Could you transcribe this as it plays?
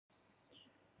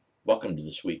Welcome to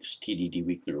this week's TDD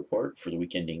Weekly Report for the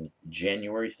week ending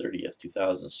January 30th,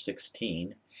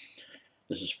 2016.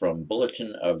 This is from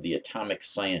Bulletin of the Atomic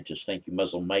Scientist. Thank you,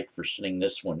 Muzzle Mike, for sending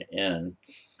this one in.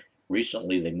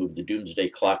 Recently, they moved the doomsday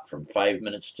clock from 5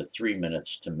 minutes to 3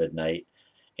 minutes to midnight.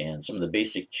 And some of the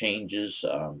basic changes,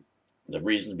 the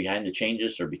reasons behind the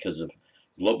changes are because of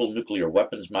global nuclear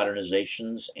weapons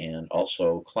modernizations and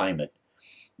also climate.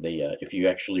 If you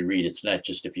actually read, it's not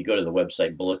just, if you go to the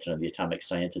website Bulletin of the Atomic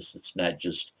Scientist, it's not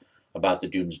just about the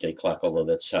doomsday clock, although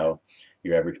that's how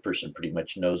your average person pretty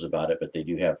much knows about it, but they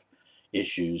do have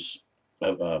issues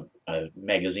of a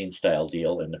magazine style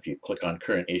deal, and if you click on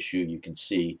current issue, you can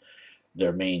see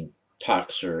their main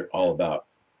talks are all about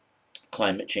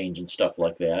climate change and stuff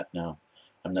like that. Now,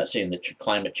 I'm not saying that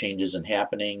climate change isn't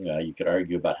happening. You could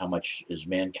argue about how much is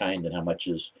mankind and how much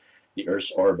is the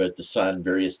Earth's orbit, the sun,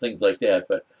 various things like that,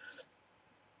 but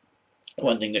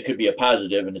one thing that could be a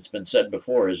positive, and it's been said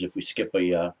before, is if we skip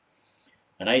an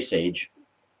ice age,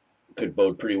 could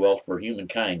bode pretty well for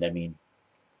humankind. I mean,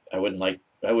 I wouldn't like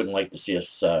to see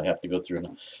us have to go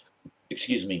through,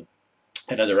 excuse me,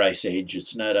 another ice age.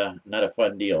 It's not a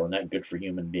fun deal and not good for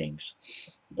human beings.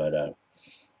 But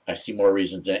I see more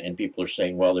reasons, and people are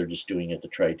saying, well, they're just doing it to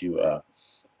try to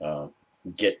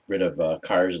get rid of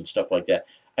cars and stuff like that.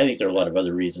 I think there are a lot of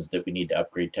other reasons that we need to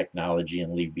upgrade technology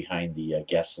and leave behind the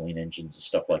gasoline engines and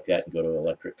stuff like that and go to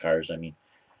electric cars. I mean,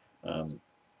 um,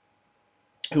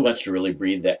 who wants to really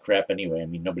breathe that crap anyway? I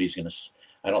mean, nobody's going to,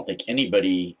 I don't think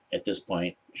anybody at this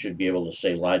point should be able to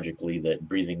say logically that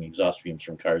breathing exhaust fumes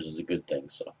from cars is a good thing.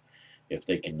 So if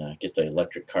they can get the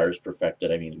electric cars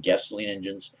perfected, I mean, gasoline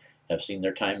engines have seen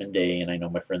their time and day, and I know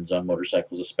my friends on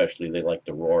motorcycles especially, they like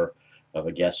the roar of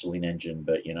a gasoline engine,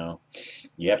 but you know,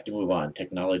 you have to move on.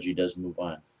 Technology does move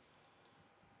on.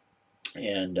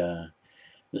 And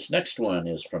this next one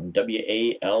is from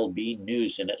WALB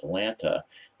News in Atlanta.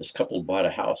 This couple bought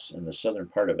a house in the southern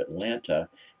part of Atlanta,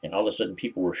 and all of a sudden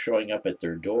people were showing up at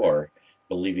their door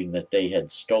believing that they had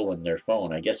stolen their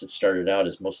phone. I guess it started out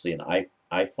as mostly an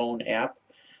iPhone app,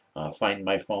 Find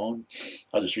My Phone.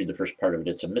 I'll just read the first part of it.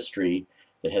 It's a mystery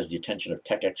that has the attention of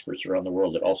tech experts around the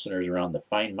world. It all centers around the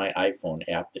Find My iPhone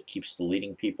app that keeps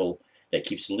leading people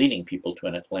to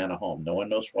an Atlanta home. No one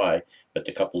knows why, but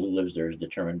the couple who lives there is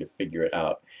determined to figure it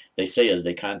out. They say as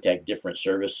they contact different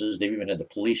services, they've even had the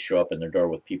police show up in their door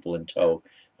with people in tow,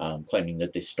 claiming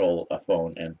that they stole a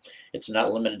phone. And it's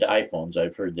not limited to iPhones.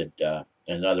 I've heard that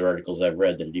in other articles I've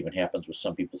read that it even happens with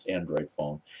some people's Android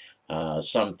phone.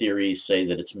 Some theories say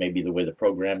that it's maybe the way the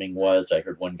programming was. I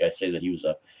heard one guy say that he was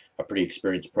a pretty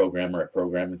experienced programmer at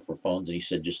programming for phones, and he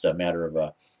said just a matter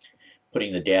of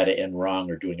putting the data in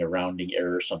wrong or doing a rounding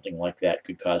error or something like that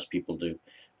could cause people to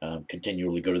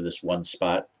continually go to this one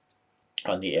spot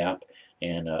on the app.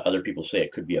 And other people say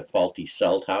it could be a faulty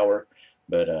cell tower.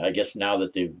 But I guess now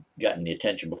that they've gotten the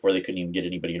attention, before they couldn't even get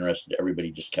anybody interested,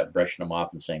 everybody just kept brushing them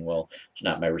off and saying, well, it's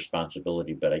not my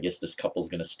responsibility. But I guess this couple's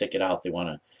going to stick it out. They want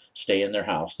to stay in their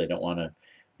house. They don't want to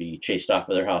be chased off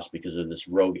of their house because of this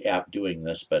rogue app doing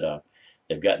this. But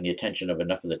they've gotten the attention of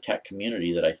enough of the tech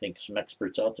community that I think some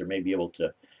experts out there may be able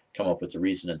to come up with a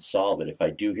reason and solve it. If I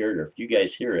do hear it, or if you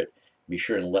guys hear it, be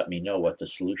sure and let me know what the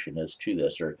solution is to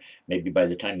this. Or maybe by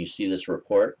the time you see this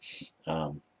report,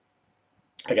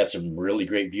 I got some really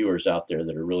great viewers out there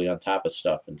that are really on top of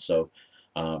stuff. And so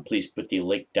please put the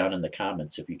link down in the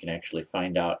comments if you can actually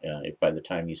find out if by the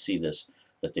time you see this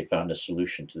that they found a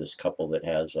solution to this couple that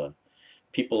has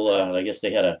people, I guess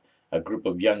they had a group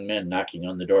of young men knocking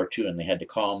on the door too, and they had to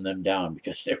calm them down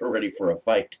because they were ready for a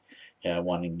fight,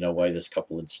 wanting to know why this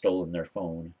couple had stolen their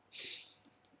phone.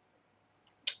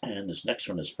 And this next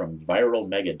one is from Viral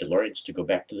Mega, DeLoreans to go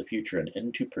back to the future and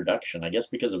into production. I guess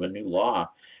because of a new law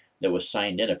that was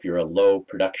signed in. If you're a low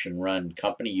production run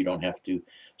company, you don't have to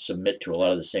submit to a lot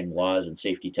of the same laws and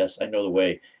safety tests. I know the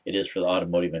way it is for the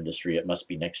automotive industry, it must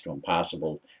be next to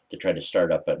impossible to try to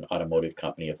start up an automotive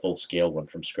company, a full-scale one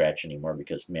from scratch anymore,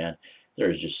 because man, there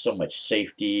is just so much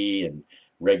safety and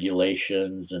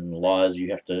regulations and laws. You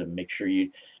have to make sure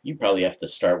you probably have to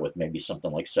start with maybe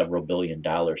something like several $billion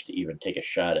to even take a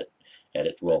shot at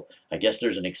it. Well, I guess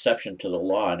there's an exception to the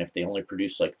law, and if they only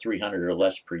produce like 300 or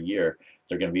less per year,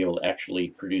 they're going to be able to actually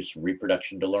produce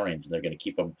reproduction DeLoreans, and they're going to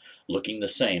keep them looking the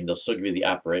same. They'll still give you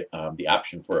the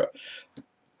option for a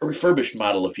refurbished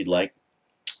model if you'd like,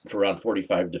 for around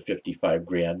 45 to 55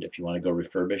 grand if you want to go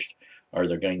refurbished, or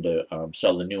they're going to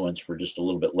sell the new ones for just a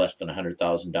little bit less than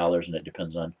 $100,000, and it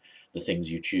depends on the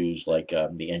things you choose, like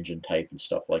the engine type and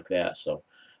stuff like that. So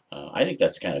I think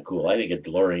that's kind of cool. I think a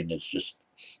DeLorean is just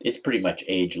it's pretty much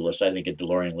ageless. I think a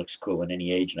DeLorean looks cool in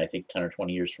any age, and I think 10 or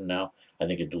 20 years from now, I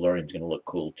think a DeLorean is going to look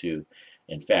cool too.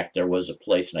 In fact, there was a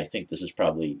place, and I think this is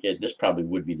probably it. This probably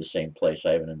would be the same place.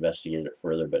 I haven't investigated it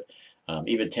further, but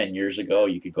even 10 years ago,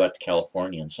 you could go out to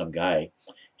California, and some guy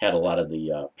had a lot of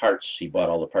the parts. He bought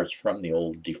all the parts from the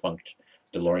old defunct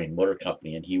DeLorean Motor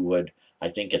Company, and he would, I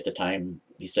think at the time,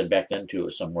 he said back then too, it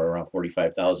was somewhere around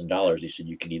 $45,000. He said,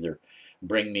 you can either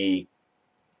bring me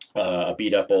a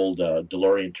beat up old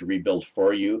DeLorean to rebuild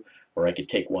for you, or I could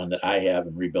take one that I have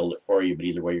and rebuild it for you, but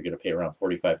either way you're going to pay around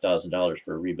 $45,000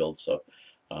 for a rebuild. So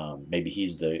maybe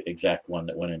he's the exact one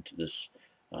that went into this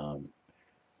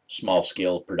small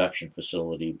scale production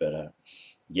facility. But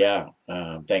yeah,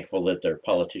 thankful that their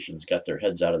politicians got their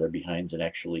heads out of their behinds and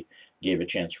actually gave a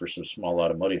chance for some small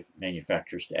automotive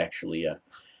manufacturers to actually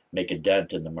make a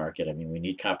dent in the market. I mean, we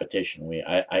need competition.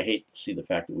 I hate to see the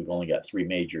fact that we've only got 3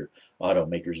 major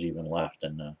automakers even left,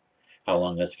 and how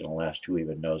long that's going to last, who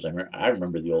even knows. I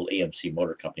remember the old AMC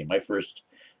Motor Company. My first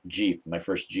Jeep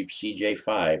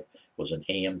CJ5 was an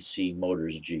AMC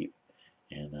Motors Jeep,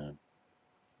 and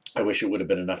I wish it would have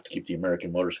been enough to keep the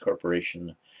American Motors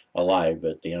Corporation alive,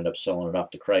 but they ended up selling it off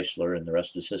to Chrysler, and the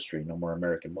rest is history. No more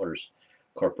American Motors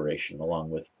Corporation, along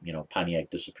with, Pontiac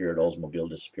disappeared, Oldsmobile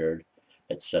disappeared,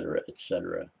 etc.,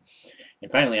 etc.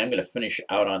 And finally, I'm going to finish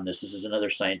out on this. This is another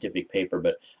scientific paper,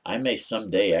 but I may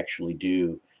someday actually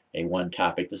do a one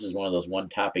topic. This is one of those one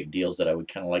topic deals that I would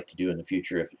kind of like to do in the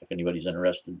future if anybody's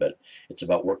interested, but it's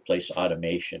about workplace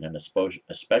automation, and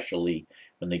especially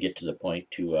when they get to the point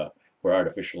to where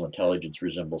artificial intelligence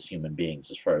resembles human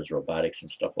beings as far as robotics and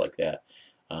stuff like that.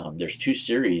 There's 2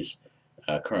 series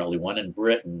currently, one in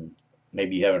Britain,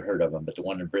 maybe you haven't heard of them, but the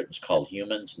one in Britain is called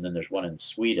Humans, and then there's one in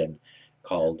Sweden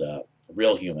called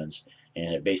Real Humans,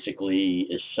 and it basically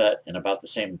is set in about the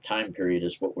same time period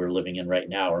as what we're living in right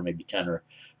now, or maybe 10 or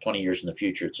 20 years in the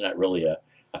future. It's not really a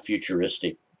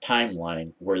futuristic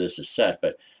timeline where this is set,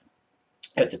 but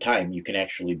at the time you can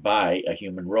actually buy a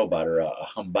human robot, or a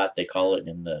humbot they call it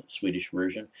in the Swedish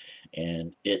version,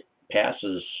 and it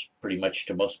passes pretty much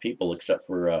to most people, except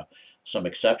for some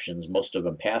exceptions. Most of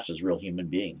them pass as real human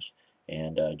beings,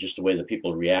 and just the way that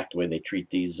people react, the way they treat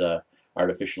these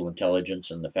artificial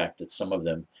intelligence, and the fact that some of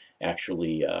them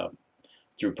actually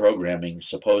through programming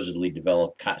supposedly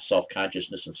develop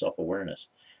self-consciousness and self-awareness.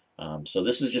 So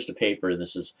this is just a paper.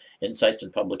 This is Insights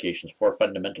and Publications, 4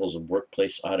 Fundamentals of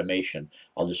Workplace Automation.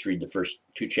 I'll just read the first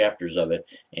 2 chapters of it,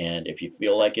 and if you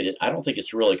feel like it, I don't think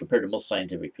it's really, compared to most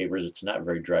scientific papers, it's not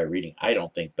very dry reading, I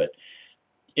don't think, but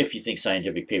if you think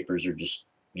scientific papers are just,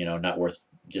 not worth,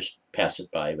 just pass it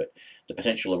by. But the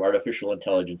potential of artificial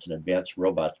intelligence and advanced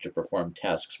robots to perform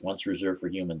tasks once reserved for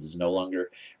humans is no longer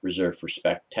reserved for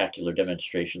spectacular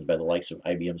demonstrations by the likes of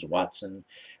IBM's Watson,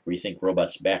 Rethink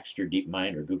Robots' Baxter,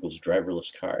 DeepMind, or Google's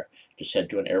driverless car. Just head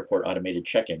to an airport automated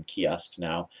check-in kiosks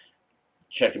now.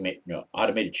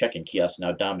 Automated check-in kiosks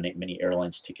now dominate many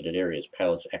airlines' ticketed areas.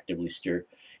 Pilots actively steer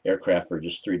aircraft for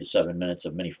just 3 to 7 minutes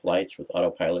of many flights, with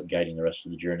autopilot guiding the rest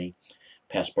of the journey.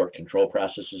 Passport control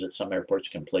processes at some airports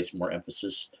can place more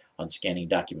emphasis on scanning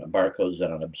document barcodes than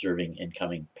on observing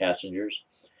incoming passengers.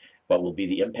 What will be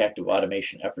the impact of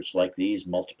automation efforts like these,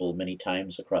 multiple many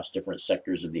times across different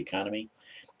sectors of the economy?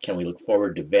 Can we look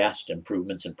forward to vast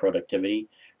improvements in productivity,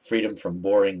 freedom from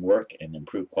boring work, and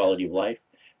improved quality of life?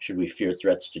 Should we fear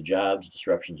threats to jobs,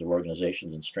 disruptions of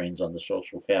organizations, and strains on the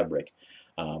social fabric?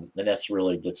 And that's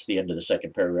the end of the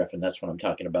second paragraph, and that's what I'm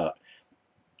talking about,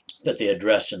 that they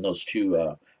address in those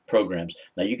 2 programs.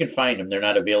 Now you can find them. They're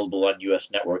not available on U.S.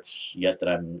 networks yet that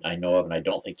I know of, and I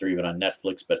don't think they're even on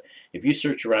Netflix. But if you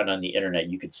search around on the internet,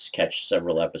 you could catch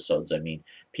several episodes. I mean,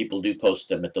 people do post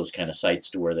them at those kind of sites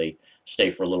to where they stay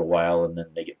for a little while and then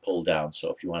they get pulled down. So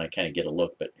if you want to kind of get a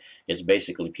look, but it's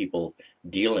basically people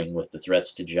dealing with the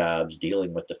threats to jobs,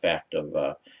 dealing with the fact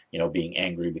of being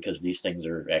angry because these things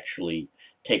are actually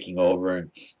taking over,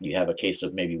 and you have a case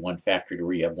of maybe one factory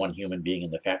where you have one human being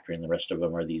in the factory and the rest of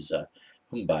them are these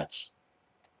humbots.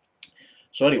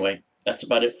 So anyway, that's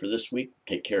about it for this week.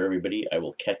 Take care, everybody. I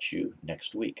will catch you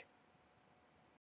next week.